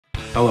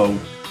Hello.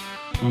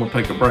 I'm going to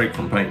take a break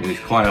from painting these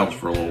clouds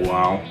for a little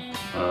while.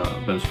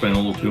 I've been spending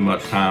a little too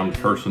much time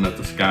cursing at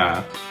the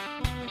sky.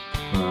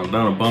 I've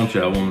done a bunch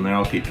of them and they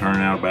all keep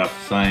turning out about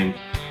the same.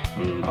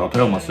 And I'll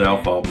tell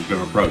myself I'm going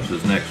to approach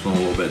this next one a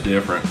little bit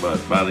different,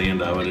 but by the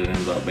end of it, it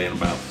ends up being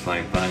about the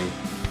same thing.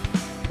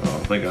 So I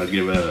think I'll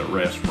give it a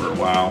rest for a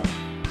while.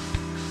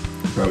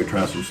 Probably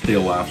try some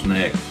still lifes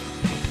next.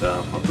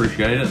 But I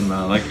appreciate it, and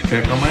I'd like to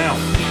check them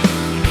out.